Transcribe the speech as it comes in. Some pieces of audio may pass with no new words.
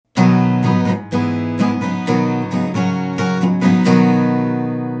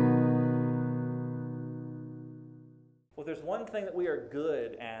there's one thing that we are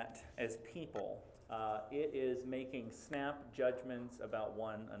good at as people, it is making snap judgments about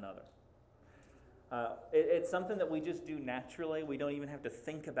one another. It's something that we just do naturally. We don't even have to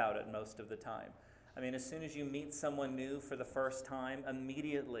think about it most of the time. I mean, as soon as you meet someone new for the first time,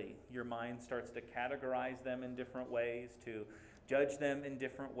 immediately your mind starts to categorize them in different ways, to judge them in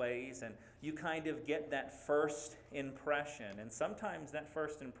different ways, and you kind of get that first impression. And sometimes that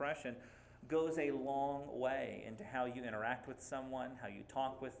first impression goes a long way into how you interact with someone, how you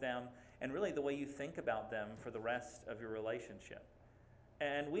talk with them, and really the way you think about them for the rest of your relationship.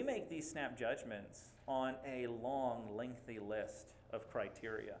 And we make these snap judgments on a long, lengthy list of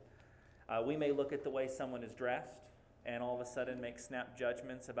criteria. We may look at the way someone is dressed and all of a sudden make snap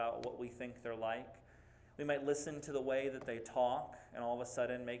judgments about what we think they're like. We might listen to the way that they talk and all of a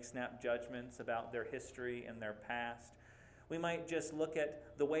sudden make snap judgments about their history and their past. We might just look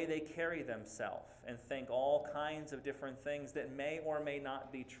at the way they carry themselves and think all kinds of different things that may or may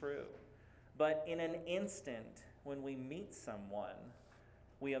not be true. But in an instant, when we meet someone,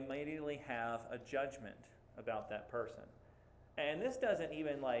 we immediately have a judgment about that person. And this doesn't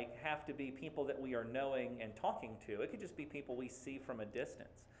even have to be people that we are knowing and talking to. It could just be people we see from a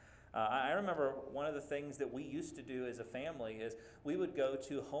distance. I remember one of the things that we used to do as a family is we would go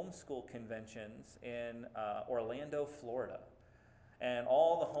to homeschool conventions in Orlando, Florida. And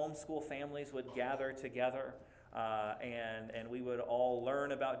all the homeschool families would gather together and we would all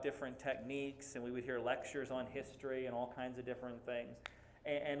learn about different techniques, and we would hear lectures on history and all kinds of different things.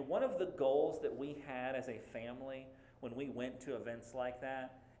 And one of the goals that we had as a family when we went to events like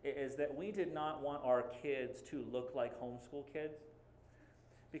that is that we did not want our kids to look like homeschool kids.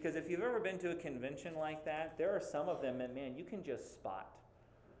 Because if you've ever been to a convention like that, there are some of them that, man, you can just spot.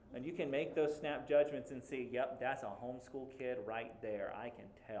 And you can make those snap judgments and see, yep, that's a homeschool kid right there. I can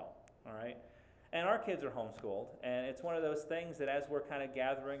tell, all right? And our kids are homeschooled, and it's one of those things that as we're kind of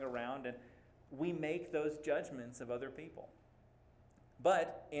gathering around, and we make those judgments of other people.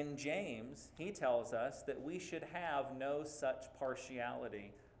 But in James, he tells us that we should have no such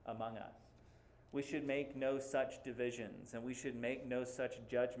partiality among us. We should make no such divisions, and we should make no such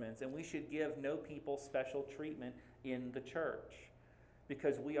judgments, and we should give no people special treatment in the church,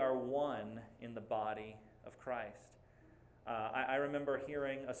 because we are one in the body of Christ. I remember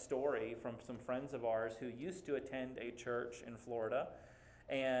hearing a story from some friends of ours who used to attend a church in Florida,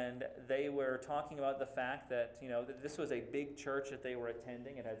 and they were talking about the fact that, that this was a big church that they were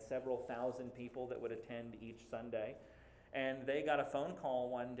attending. It had several thousand people that would attend each Sunday. And they got a phone call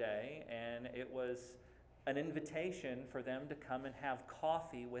one day, and it was an invitation for them to come and have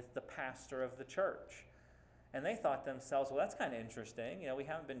coffee with the pastor of the church. And they thought to themselves, well, that's kind of interesting. We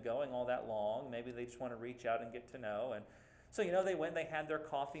haven't been going all that long. Maybe they just want to reach out and get to know. And so, they went, they had their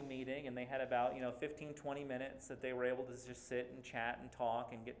coffee meeting, and they had about, 15, 20 minutes that they were able to just sit and chat and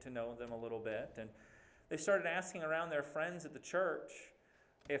talk and get to know them a little bit. And they started asking around their friends at the church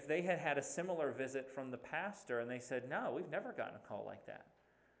if they had had a similar visit from the pastor, and they said, no, we've never gotten a call like that.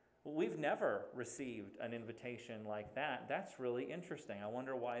 We've never received an invitation like that. That's really interesting. I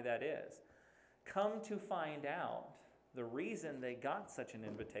wonder why that is. Come to find out, the reason they got such an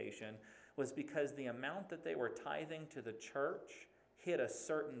invitation was because the amount that they were tithing to the church hit a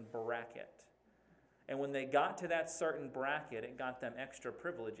certain bracket. And when they got to that certain bracket, it got them extra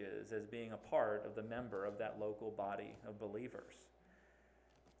privileges as being a part of the member of that local body of believers.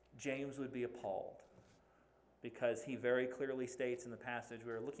 James would be appalled, because he very clearly states in the passage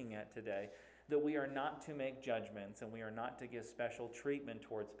we are looking at today that we are not to make judgments and we are not to give special treatment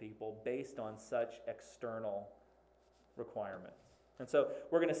towards people based on such external requirements. And so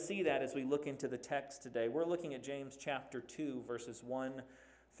we're going to see that as we look into the text today. We're looking at James chapter 2, verses 1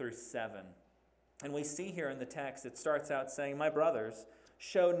 through 7. And we see here in the text, it starts out saying, "My brothers,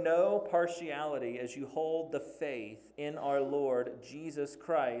 show no partiality as you hold the faith in our Lord Jesus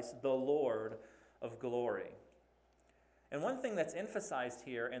Christ, the Lord of glory." And one thing that's emphasized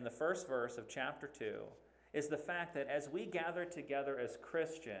here in the first verse of chapter 2 is the fact that as we gather together as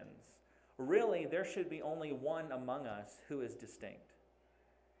Christians, really there should be only one among us who is distinct.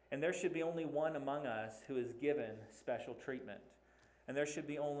 And there should be only one among us who is given special treatment. And there should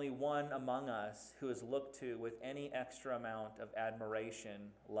be only one among us who is looked to with any extra amount of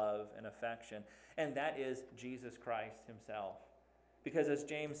admiration, love, and affection. And that is Jesus Christ himself. Because as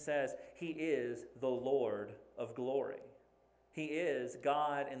James says, he is the Lord of glory. He is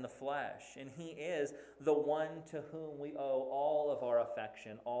God in the flesh. And he is the one to whom we owe all of our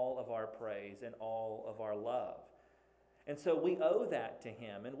affection, all of our praise, and all of our love. And so we owe that to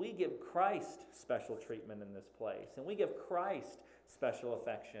him, and we give Christ special treatment in this place, and we give Christ special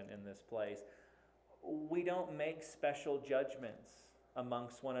affection in this place. we don't make special judgments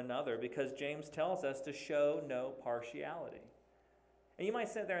amongst one another, because James tells us to show no partiality. And you might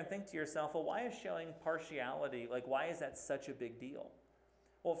sit there and think to yourself, well, why is showing partiality, why is that such a big deal?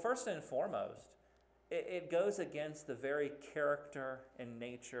 Well, first and foremost, it goes against the very character and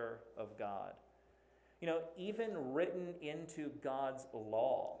nature of God. Even written into God's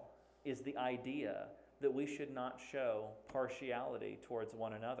law is the idea that we should not show partiality towards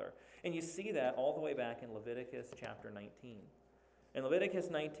one another. And you see that all the way back in Leviticus chapter 19. In Leviticus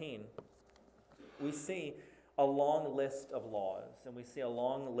 19, we see a long list of laws, and we see a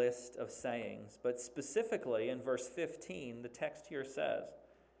long list of sayings. But specifically in verse 15, the text here says,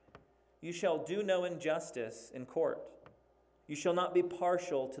 "You shall do no injustice in court. You shall not be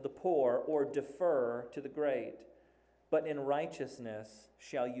partial to the poor or defer to the great, but in righteousness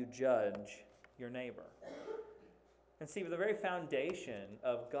shall you judge your neighbor." And see, with the very foundation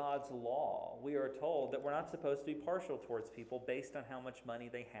of God's law, we are told that we're not supposed to be partial towards people based on how much money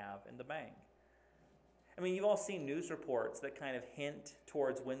they have in the bank. I mean, you've all seen news reports that kind of hint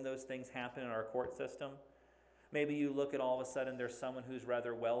towards when those things happen in our court system. Maybe you look at all of a sudden there's someone who's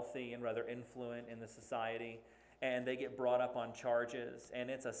rather wealthy and rather influent in the society, and they get brought up on charges, and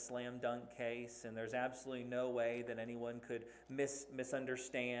it's a slam dunk case, and there's absolutely no way that anyone could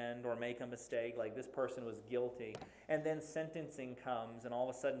misunderstand or make a mistake, like this person was guilty. And then sentencing comes, and all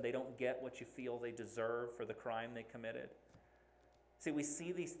of a sudden they don't get what you feel they deserve for the crime they committed. See, we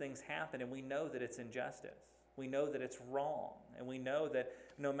see these things happen, and we know that it's injustice. We know that it's wrong, and we know that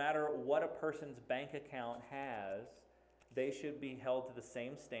no matter what a person's bank account has, they should be held to the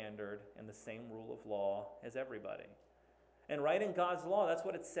same standard and the same rule of law as everybody. And right in God's law, that's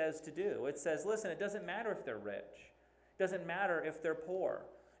what it says to do. It says, listen, it doesn't matter if they're rich. It doesn't matter if they're poor.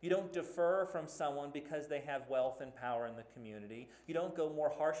 You don't defer from someone because they have wealth and power in the community. You don't go more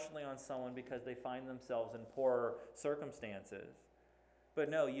harshly on someone because they find themselves in poorer circumstances. But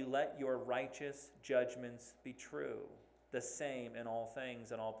no, you let your righteous judgments be true, the same in all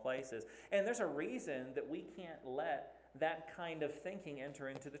things, in all places. And there's a reason that we can't let that kind of thinking enter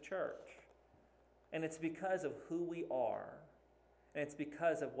into the church. And it's because of who we are, and it's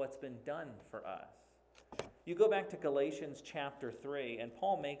because of what's been done for us. You go back to Galatians chapter 3, and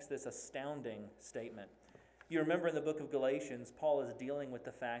Paul makes this astounding statement. You remember in the book of Galatians, Paul is dealing with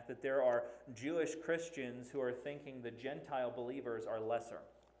the fact that there are Jewish Christians who are thinking the Gentile believers are lesser.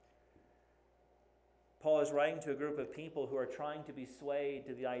 Paul is writing to a group of people who are trying to be swayed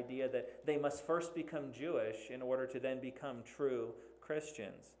to the idea that they must first become Jewish in order to then become true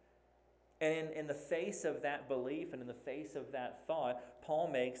Christians. And in the face of that belief and in the face of that thought, Paul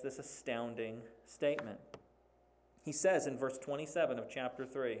makes this astounding statement. He says in verse 27 of chapter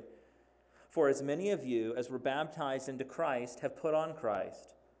 3, "For as many of you as were baptized into Christ have put on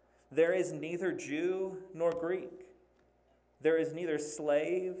Christ. There is neither Jew nor Greek. There is neither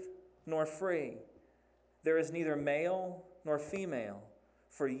slave nor free. There is neither male nor female,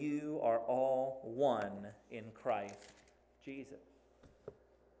 for you are all one in Christ Jesus."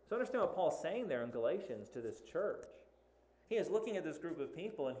 So understand what Paul's saying there in Galatians to this church. He is looking at this group of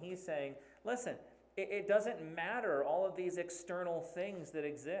people and he's saying, listen, it doesn't matter all of these external things that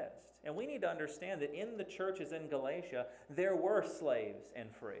exist. And we need to understand that in the churches in Galatia, there were slaves and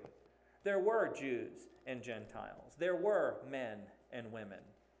free. There were Jews and Gentiles. There were men and women.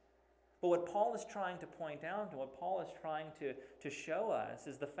 But what Paul is trying to point out, and what Paul is trying to show us,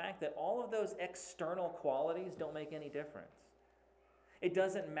 is the fact that all of those external qualities don't make any difference. It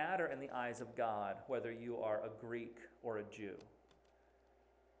doesn't matter in the eyes of God whether you are a Greek or a Jew.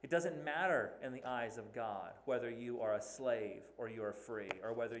 It doesn't matter in the eyes of God whether you are a slave or you are free,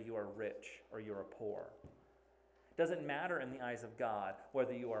 or whether you are rich or you are poor. It doesn't matter in the eyes of God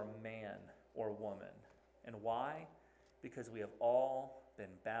whether you are man or woman. And why? Because we have all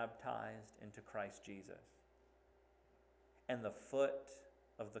been baptized into Christ Jesus. And the foot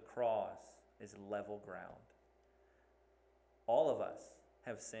of the cross is level ground. All of us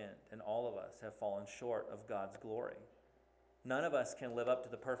have sinned, and all of us have fallen short of God's glory. None of us can live up to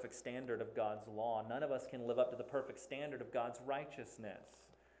the perfect standard of God's law. None of us can live up to the perfect standard of God's righteousness.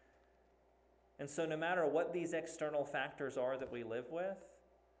 And so no matter what these external factors are that we live with,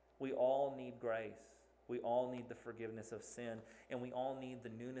 we all need grace. We all need the forgiveness of sin, and we all need the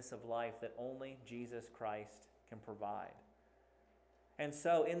newness of life that only Jesus Christ can provide. And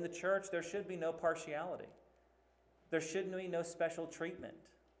so in the church, there should be no partiality. There should be no special treatment.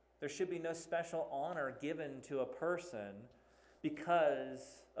 There should be no special honor given to a person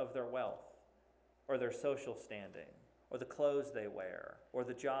because of their wealth or their social standing or the clothes they wear, or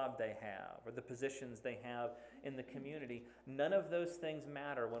the job they have, or the positions they have in the community. None of those things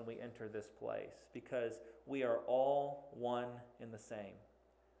matter when we enter this place, because we are all one in the same.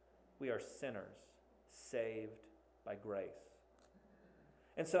 We are sinners, saved by grace.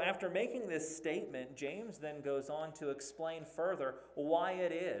 And so after making this statement, James then goes on to explain further why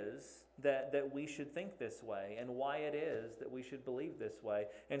it is that we should think this way, and why it is that we should believe this way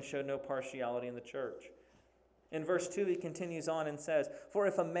and show no partiality in the church. In verse 2, he continues on and says, "For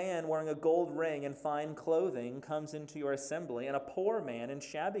if a man wearing a gold ring and fine clothing comes into your assembly, and a poor man in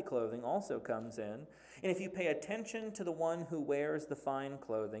shabby clothing also comes in, and if you pay attention to the one who wears the fine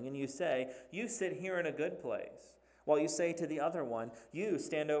clothing, and you say, 'You sit here in a good place,' while you say to the other one, 'You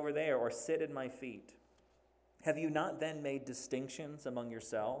stand over there,' or 'Sit at my feet,' have you not then made distinctions among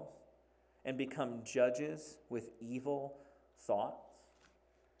yourselves and become judges with evil thoughts?"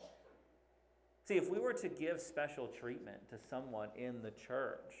 See, if we were to give special treatment to someone in the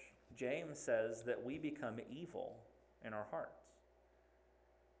church, James says that we become evil in our hearts.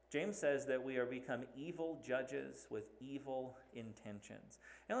 James says that we are become evil judges with evil intentions.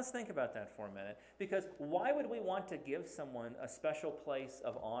 And let's think about that for a minute, because why would we want to give someone a special place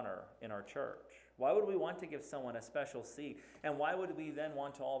of honor in our church? Why would we want to give someone a special seat? And why would we then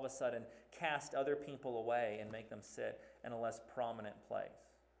want to all of a sudden cast other people away and make them sit in a less prominent place?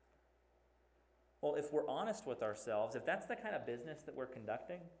 Well, if we're honest with ourselves, if that's the kind of business that we're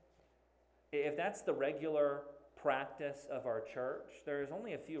conducting, if that's the regular practice of our church, there's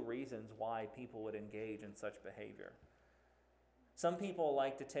only a few reasons why people would engage in such behavior. Some people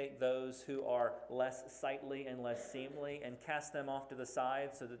like to take those who are less sightly and less seemly and cast them off to the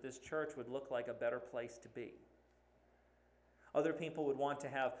side so that this church would look like a better place to be. Other people would want to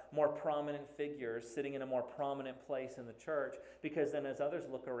have more prominent figures sitting in a more prominent place in the church, because then as others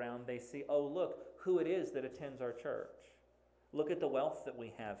look around, they see, oh, look who it is that attends our church. Look at the wealth that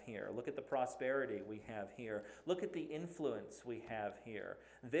we have here. Look at the prosperity we have here. Look at the influence we have here.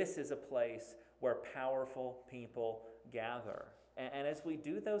 This is a place where powerful people gather. And as we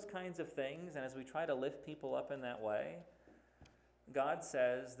do those kinds of things, and as we try to lift people up in that way, God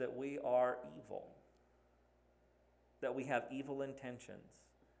says that we are evil, that we have evil intentions,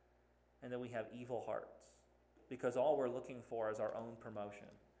 and that we have evil hearts, because all we're looking for is our own promotion,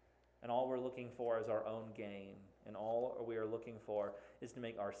 and all we're looking for is our own gain, and all we are looking for is to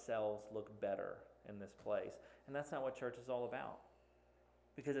make ourselves look better in this place. And that's not what church is all about.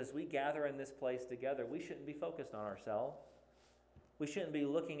 Because as we gather in this place together, we shouldn't be focused on ourselves. We shouldn't be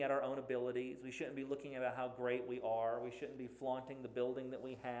looking at our own abilities. We shouldn't be looking at how great we are. We shouldn't be flaunting the building that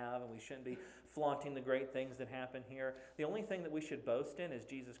we have, and we shouldn't be flaunting the great things that happen here. The only thing that we should boast in is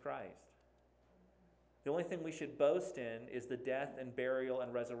Jesus Christ. The only thing we should boast in is the death and burial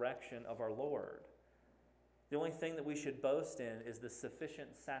and resurrection of our Lord. The only thing that we should boast in is the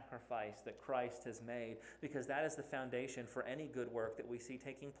sufficient sacrifice that Christ has made, because that is the foundation for any good work that we see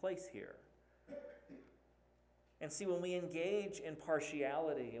taking place here. And see, when we engage in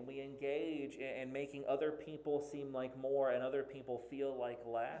partiality and we engage in making other people seem like more and other people feel like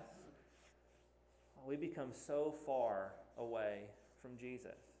less, we become so far away from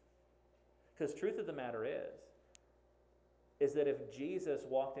Jesus. Because truth of the matter is that if Jesus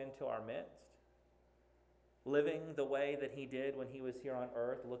walked into our midst, living the way that he did when he was here on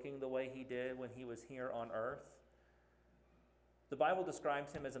earth, looking the way he did when he was here on earth, the Bible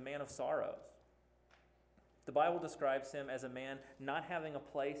describes him as a man of sorrows. The Bible describes him as a man not having a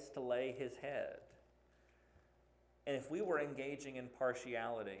place to lay his head. And if we were engaging in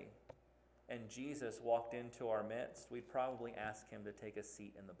partiality and Jesus walked into our midst, we'd probably ask him to take a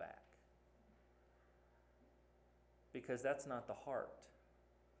seat in the back. Because that's not the heart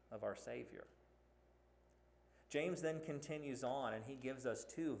of our Savior. James then continues on, and he gives us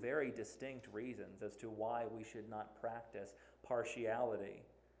two very distinct reasons as to why we should not practice partiality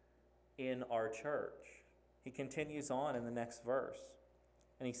in our church. He continues on in the next verse,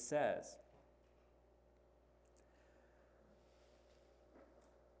 and he says,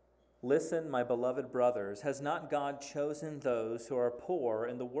 "Listen, my beloved brothers, has not God chosen those who are poor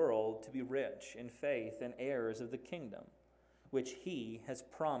in the world to be rich in faith and heirs of the kingdom, which he has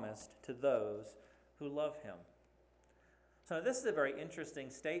promised to those who love him?" So this is a very interesting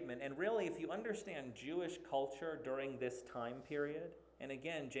statement, and really if you understand Jewish culture during this time period, and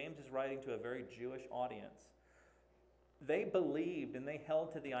again, James is writing to a very Jewish audience, they believed and they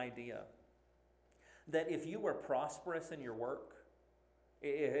held to the idea that if you were prosperous in your work,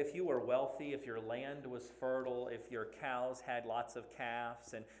 if you were wealthy, if your land was fertile, if your cows had lots of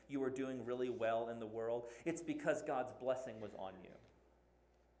calves, and you were doing really well in the world, it's because God's blessing was on you.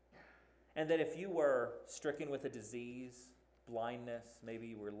 And that if you were stricken with a disease, blindness, maybe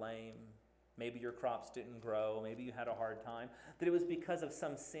you were lame, maybe your crops didn't grow, maybe you had a hard time, that it was because of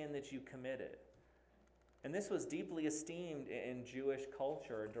some sin that you committed. And this was deeply esteemed in Jewish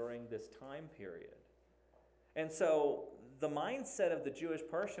culture during this time period. And so the mindset of the Jewish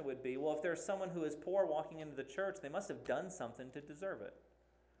person would be, well, if there's someone who is poor walking into the church, they must have done something to deserve it.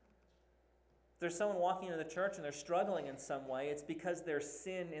 If there's someone walking into the church and they're struggling in some way, it's because there's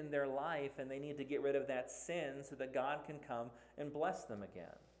sin in their life and they need to get rid of that sin so that God can come and bless them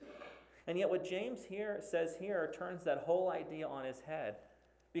again. And yet what James says here turns that whole idea on his head,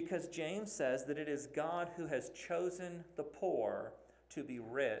 because James says that it is God who has chosen the poor to be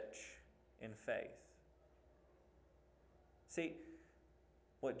rich in faith. See,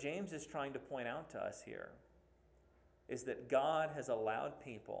 what James is trying to point out to us here is that God has allowed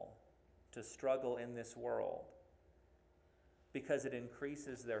people to struggle in this world because it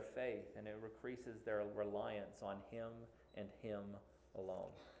increases their faith and it increases their reliance on Him and Him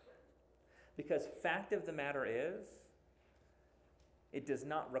alone. Because fact of the matter is, it does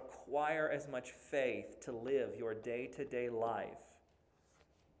not require as much faith to live your day-to-day life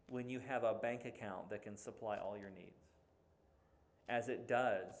when you have a bank account that can supply all your needs, as it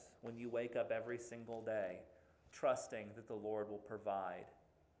does when you wake up every single day trusting that the Lord will provide,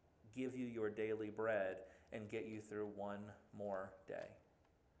 give you your daily bread, and get you through one more day.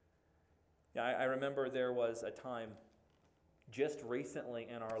 I remember there was a time just recently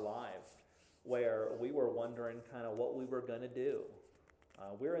in our lives where we were wondering kind of what we were going to do.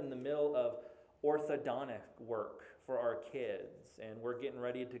 We're in the middle of orthodontic work for our kids, and we're getting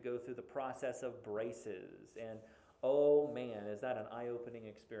ready to go through the process of braces. And oh man, is that an eye-opening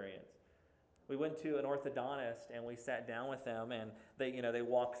experience. We went to an orthodontist and we sat down with them, and they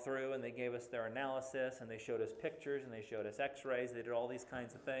walked through and they gave us their analysis and they showed us pictures and they showed us x-rays. They did all these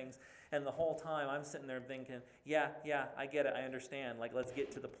kinds of things. And the whole time I'm sitting there thinking, yeah, I get it, I understand. Like, let's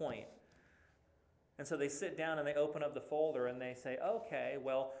get to the point. And so they sit down and they open up the folder and they say, okay,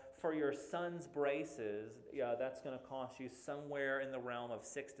 well, for your son's braces, that's going to cost you somewhere in the realm of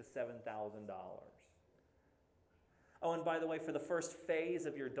 $6,000 to $7,000. Oh, and by the way, for the first phase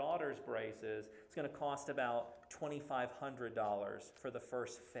of your daughter's braces, it's going to cost about $2,500 for the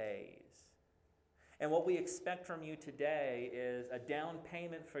first phase. And what we expect from you today is a down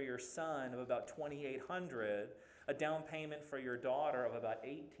payment for your son of about $2,800, a down payment for your daughter of about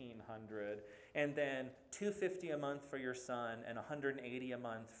 $1,800, and then $250 a month for your son and $180 a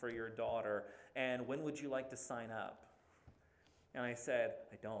month for your daughter. And when would you like to sign up? And I said,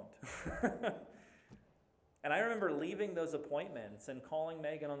 I don't. And I remember leaving those appointments and calling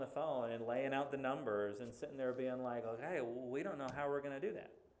Megan on the phone and laying out the numbers and sitting there being like, okay, we don't know how we're going to do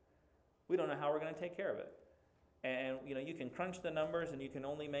that. We don't know how we're going to take care of it. And you can crunch the numbers and you can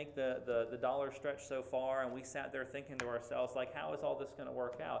only make the dollar stretch so far. And we sat there thinking to ourselves, like, how is all this going to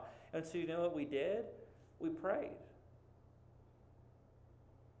work out? And so you know what we did? We prayed.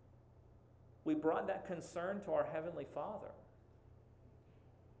 We brought that concern to our Heavenly Father.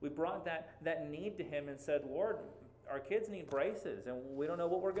 We brought that need to Him and said, Lord, our kids need braces and we don't know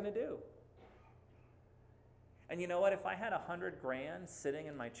what we're going to do. And you know what? If I had $100,000 sitting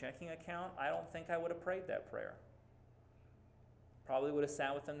in my checking account, I don't think I would have prayed that prayer. Probably would have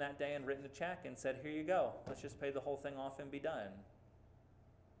sat with them that day and written a check and said, here you go. Let's just pay the whole thing off and be done.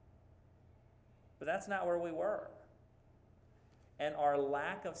 But that's not where we were. And our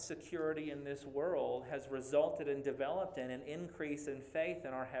lack of security in this world has resulted and developed in an increase in faith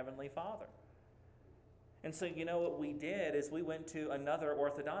in our Heavenly Father. And so you know what we did is we went to another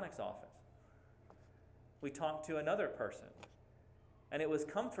orthodontics office. We talked to another person. And it was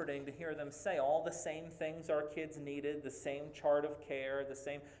comforting to hear them say all the same things our kids needed, the same chart of care, the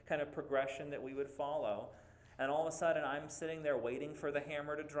same kind of progression that we would follow. And all of a sudden, I'm sitting there waiting for the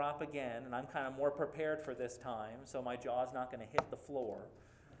hammer to drop again, and I'm kind of more prepared for this time, so my jaw's not going to hit the floor.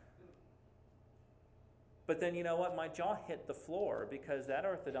 But then you know what? My jaw hit the floor because that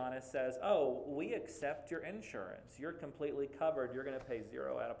orthodontist says, oh, we accept your insurance. You're completely covered. You're going to pay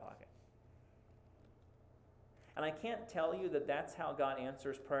 $0 out of pocket. And I can't tell you that that's how God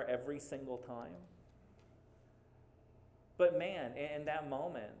answers prayer every single time. But man, in that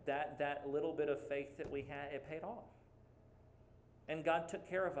moment, that little bit of faith that we had, it paid off. And God took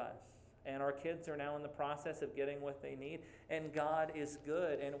care of us. And our kids are now in the process of getting what they need. And God is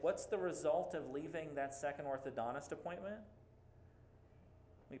good. And what's the result of leaving that second orthodontist appointment?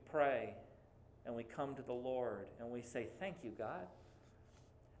 We pray and we come to the Lord and we say, thank you, God.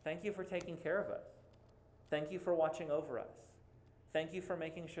 Thank you for taking care of us. Thank you for watching over us. Thank you for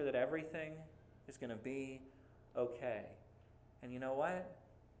making sure that everything is going to be okay. And you know what?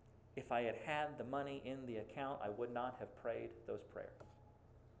 If I had had the money in the account, I would not have prayed those prayers.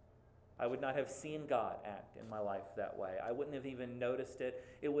 I would not have seen God act in my life that way. I wouldn't have even noticed it.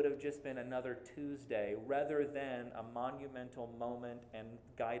 It would have just been another Tuesday rather than a monumental moment and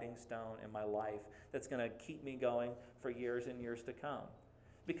guiding stone in my life that's going to keep me going for years and years to come.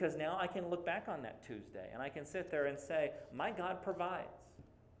 Because now I can look back on that Tuesday and I can sit there and say, my God provides.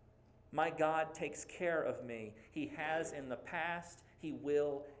 My God takes care of me. He has in the past. He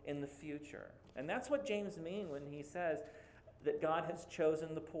will in the future. And that's what James means when he says that God has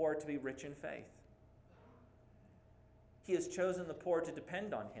chosen the poor to be rich in faith. He has chosen the poor to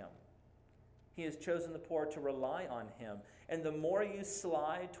depend on him. He has chosen the poor to rely on him. And the more you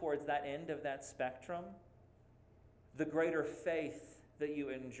slide towards that end of that spectrum, the greater faith that you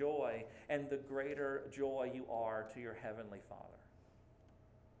enjoy and the greater joy you are to your heavenly Father.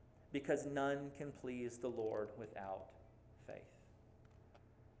 Because none can please the Lord without faith.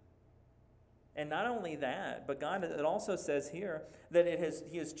 And not only that, but God, it also says here that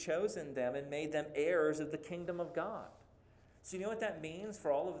He has chosen them and made them heirs of the kingdom of God. So you know what that means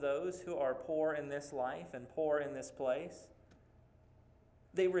for all of those who are poor in this life and poor in this place?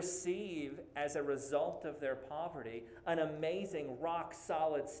 They receive, as a result of their poverty, an amazing,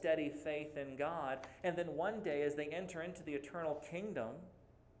 rock-solid, steady faith in God. And then one day, as they enter into the eternal kingdom,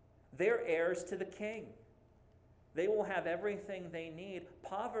 they're heirs to the King. They will have everything they need.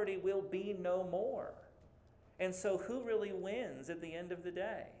 Poverty will be no more. And so who really wins at the end of the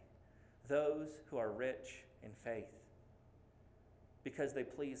day? Those who are rich in faith. Because they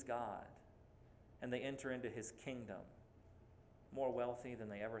please God and they enter into His kingdom more wealthy than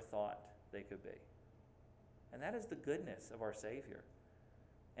they ever thought they could be. And that is the goodness of our Savior.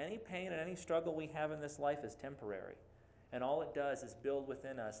 Any pain and any struggle we have in this life is temporary. And all it does is build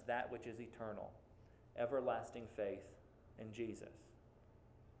within us that which is eternal. Everlasting faith in Jesus.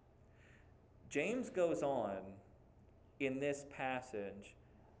 James goes on in this passage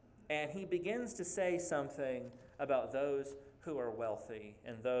and he begins to say something about those who are wealthy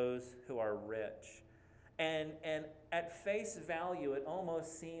and those who are rich. And at face value, it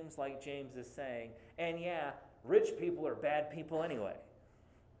almost seems like James is saying, and yeah, rich people are bad people anyway.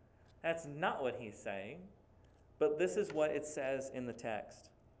 That's not what he's saying, but this is what it says in the text.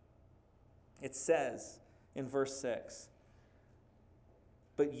 It says in verse 6,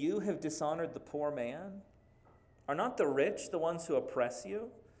 "But you have dishonored the poor man. Are not the rich the ones who oppress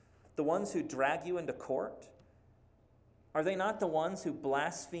you, the ones who drag you into court? Are they not the ones who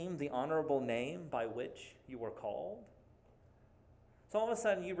blaspheme the honorable name by which you were called?" So all of a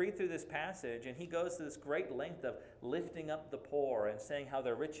sudden you read through this passage and he goes to this great length of lifting up the poor and saying how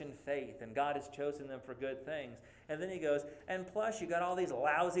they're rich in faith and God has chosen them for good things. And then he goes, and plus you got all these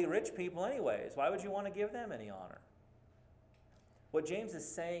lousy rich people anyways. Why would you want to give them any honor? What James is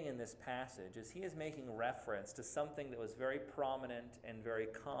saying in this passage is he is making reference to something that was very prominent and very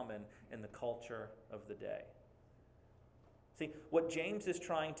common in the culture of the day. See, what James is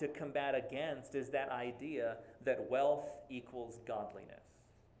trying to combat against is that idea that wealth equals godliness.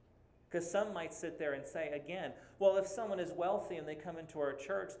 Because some might sit there and say, again, well, if someone is wealthy and they come into our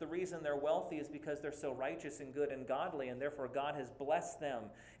church, the reason they're wealthy is because they're so righteous and good and godly, and therefore God has blessed them.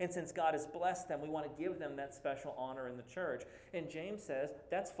 And since God has blessed them, we want to give them that special honor in the church. And James says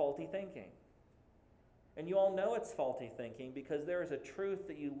that's faulty thinking. And you all know it's faulty thinking because there is a truth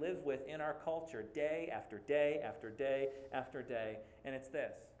that you live with in our culture day after day after day after day, and it's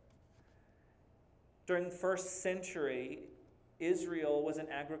this. During the first century, Israel was an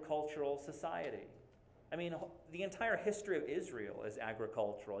agricultural society. I mean, the entire history of Israel is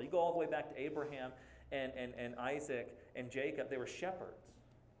agricultural. You go all the way back to Abraham and Isaac and Jacob, they were shepherds.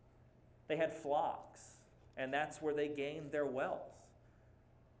 They had flocks, and that's where they gained their wealth.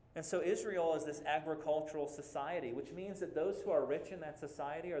 And so Israel is this agricultural society, which means that those who are rich in that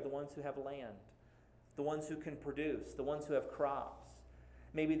society are the ones who have land, the ones who can produce, the ones who have crops.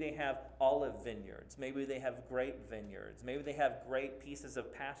 Maybe they have olive vineyards. Maybe they have grape vineyards. Maybe they have great pieces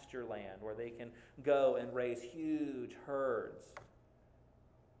of pasture land where they can go and raise huge herds.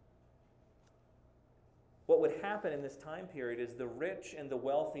 What would happen in this time period is the rich and the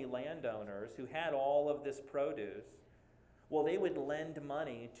wealthy landowners who had all of this produce, well, they would lend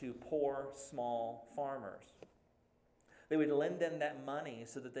money to poor, small farmers. They would lend them that money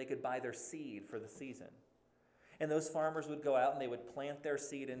so that they could buy their seed for the season. And those farmers would go out and they would plant their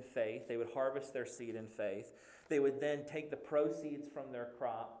seed in faith. They would harvest their seed in faith. They would then take the proceeds from their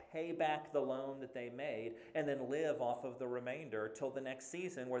crop, pay back the loan that they made, and then live off of the remainder till the next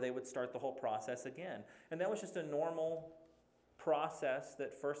season where they would start the whole process again. And that was just a normal process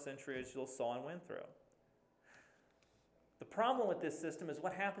that first century Israel saw and went through. The problem with this system is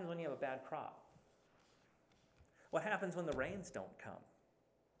what happens when you have a bad crop? What happens when the rains don't come?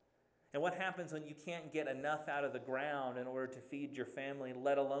 And what happens when you can't get enough out of the ground in order to feed your family,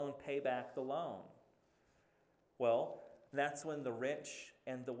 let alone pay back the loan? Well, that's when the rich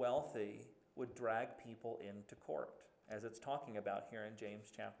and the wealthy would drag people into court, as it's talking about here in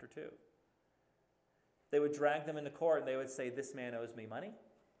James chapter 2. They would drag them into court and they would say, this man owes me money.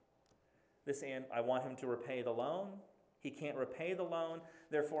 I want him to repay the loan. He can't repay the loan,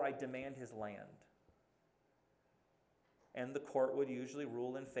 therefore I demand his land. And the court would usually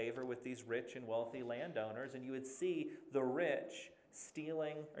rule in favor with these rich and wealthy landowners, and you would see the rich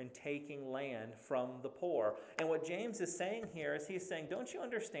stealing and taking land from the poor. And what James is saying here is he's saying, don't you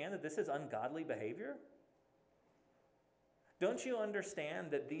understand that this is ungodly behavior? Don't you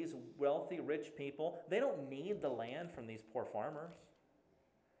understand that these wealthy, rich people, they don't need the land from these poor farmers?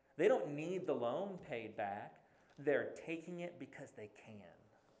 They don't need the loan paid back. They're taking it because they can.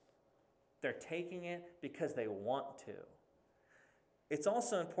 They're taking it because they want to. It's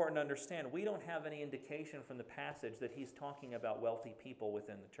also important to understand we don't have any indication from the passage that he's talking about wealthy people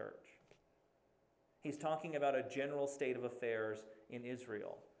within the church. He's talking about a general state of affairs in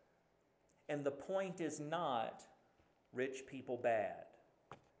Israel. And the point is not rich people bad.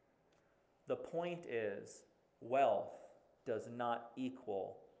 The point is wealth does not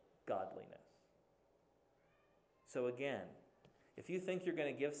equal godliness. So again, if you think you're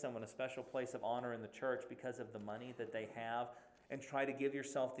going to give someone a special place of honor in the church because of the money that they have, and try to give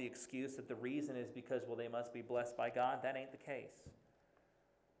yourself the excuse that the reason is because, well, they must be blessed by God, that ain't the case.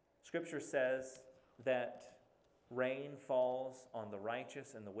 Scripture says that rain falls on the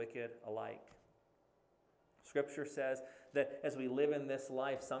righteous and the wicked alike. Scripture says that as we live in this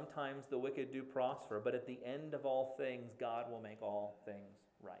life, sometimes the wicked do prosper, but at the end of all things, God will make all things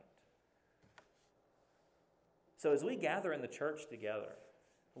right. So as we gather in the church together,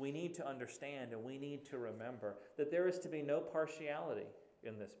 we need to understand and we need to remember that there is to be no partiality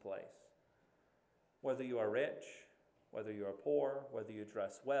in this place. Whether you are rich, whether you are poor, whether you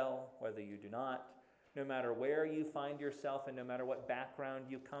dress well, whether you do not, no matter where you find yourself and no matter what background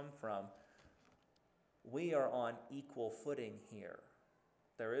you come from, we are on equal footing here.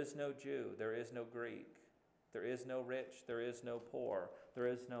 There is no Jew, there is no Greek, there is no rich, there is no poor, there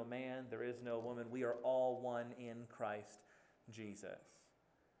is no man, there is no woman. We are all one in Christ Jesus.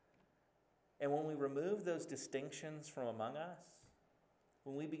 And when we remove those distinctions from among us,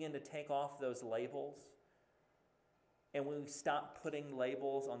 when we begin to take off those labels, and when we stop putting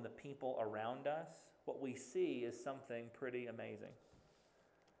labels on the people around us, what we see is something pretty amazing.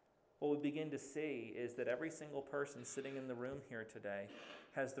 What we begin to see is that every single person sitting in the room here today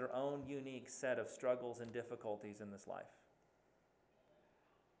has their own unique set of struggles and difficulties in this life.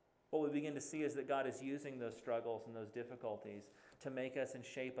 What we begin to see is that God is using those struggles and those difficulties to make us and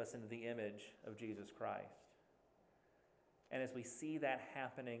shape us into the image of Jesus Christ. And as we see that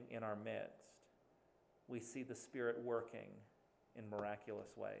happening in our midst, we see the Spirit working in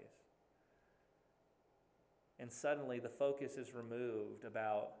miraculous ways. And suddenly the focus is removed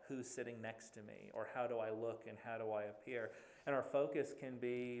about who's sitting next to me or how do I look and how do I appear. And our focus can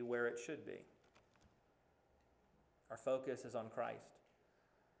be where it should be. Our focus is on Christ.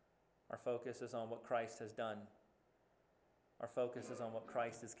 Our focus is on what Christ has done. Our focus is on what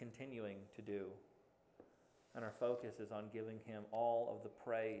Christ is continuing to do. And our focus is on giving him all of the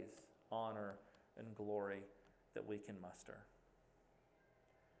praise, honor, and glory that we can muster.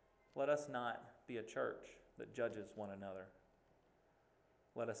 Let us not be a church that judges one another.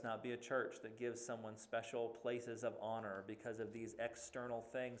 Let us not be a church that gives someone special places of honor because of these external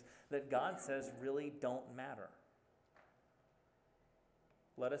things that God says really don't matter.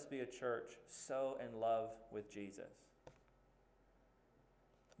 Let us be a church so in love with Jesus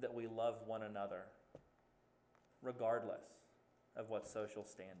that we love one another regardless of what social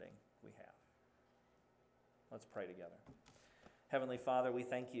standing we have. Let's pray together. Heavenly Father, we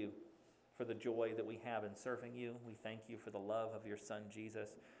thank you for the joy that we have in serving you. We thank you for the love of your Son, Jesus.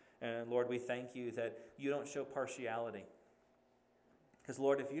 And Lord, we thank you that you don't show partiality. Because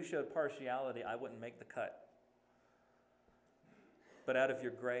Lord, if you showed partiality, I wouldn't make the cut. But out of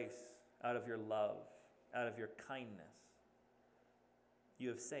your grace, out of your love, out of your kindness, you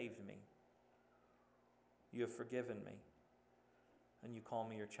have saved me. You have forgiven me. And you call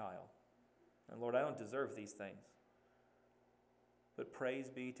me your child. And Lord, I don't deserve these things. But praise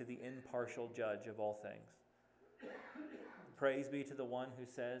be to the impartial judge of all things. Praise be to the one who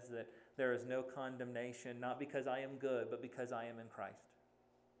says that there is no condemnation, not because I am good, but because I am in Christ.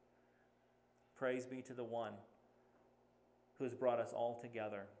 Praise be to the one who has brought us all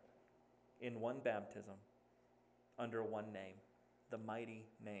together in one baptism, under one name, the mighty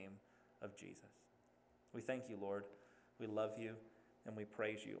name of Jesus. We thank you, Lord. We love you and we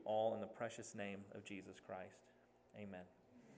praise you, all in the precious name of Jesus Christ. Amen.